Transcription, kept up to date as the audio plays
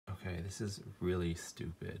this is really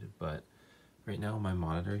stupid, but right now my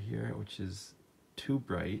monitor here, which is too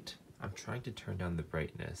bright, I'm trying to turn down the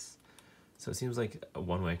brightness. So it seems like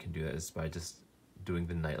one way I can do that is by just doing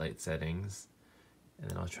the nightlight settings, and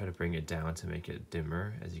then I'll try to bring it down to make it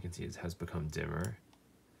dimmer. As you can see, it has become dimmer.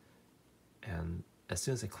 And as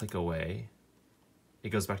soon as I click away, it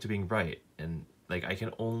goes back to being bright. And like I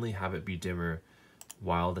can only have it be dimmer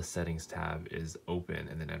while the settings tab is open,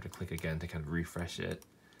 and then I have to click again to kind of refresh it.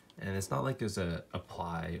 And it's not like there's a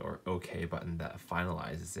apply or OK button that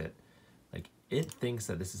finalizes it. Like it thinks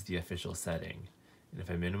that this is the official setting. And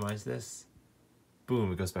if I minimize this,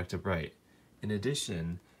 boom, it goes back to bright. In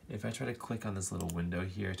addition, if I try to click on this little window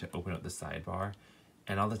here to open up the sidebar,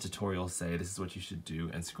 and all the tutorials say this is what you should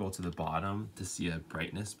do, and scroll to the bottom to see a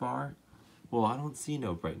brightness bar, well, I don't see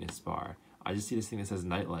no brightness bar. I just see this thing that says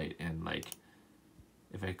nightlight, and like,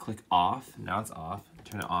 if I click off, now it's off,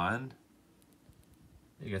 turn it on,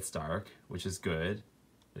 it gets dark, which is good.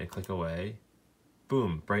 Then I click away,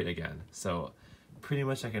 boom, bright again. So pretty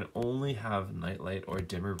much I can only have nightlight or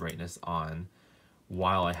dimmer brightness on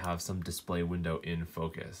while I have some display window in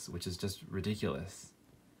focus, which is just ridiculous.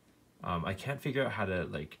 I can't figure out how to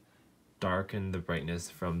like darken the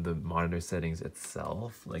brightness from the monitor settings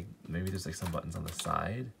itself. Like maybe there's like some buttons on the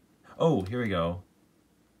side. Oh, here we go.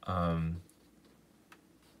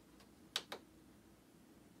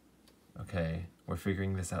 Okay, we're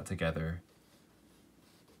figuring this out together.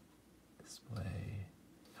 Display,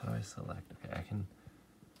 how do I select? Okay, I can,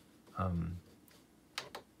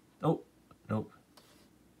 oh, nope.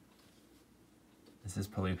 This is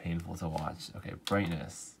probably painful to watch. Okay,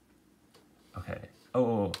 brightness. Okay,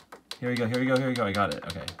 oh, here we go, here we go, here we go, I got it,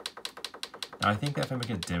 okay. Now I think that if I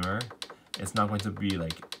make it dimmer, it's not going to be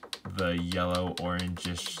like the yellow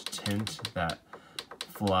orangish tint that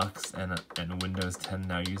Flux and Windows 10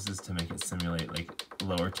 now uses to make it simulate like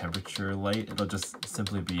lower temperature light. It'll just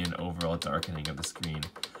simply be an overall darkening of the screen,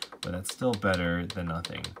 but that's still better than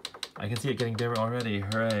nothing. I can see it getting dimmer already,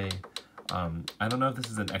 hooray. I don't know if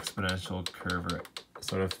this is an exponential curve or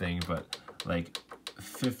sort of thing, but like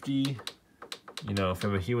 50, you know,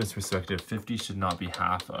 from a human's perspective, 50 should not be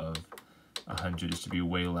half of 100. It should be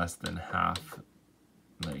way less than half,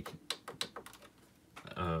 like,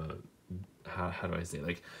 how do I say,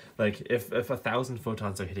 like if 1,000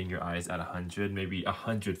 photons are hitting your eyes at 100, maybe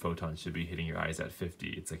 100 photons should be hitting your eyes at 50.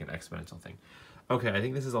 It's like an exponential thing. Okay, I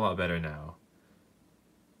think this is a lot better now.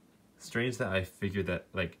 Strange that I figured that,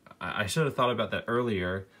 like, I should have thought about that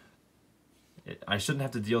earlier. I shouldn't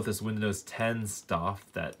have to deal with this Windows 10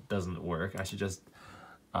 stuff that doesn't work. I should just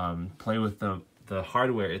play with the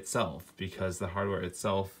hardware itself, because the hardware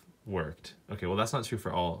itself worked. Okay, well that's not true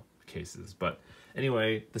for all cases, but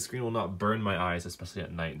anyway, the screen will not burn my eyes, especially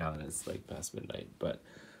at night now that it's like past midnight. But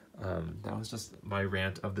that was just my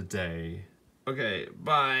rant of the day. Okay,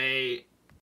 bye!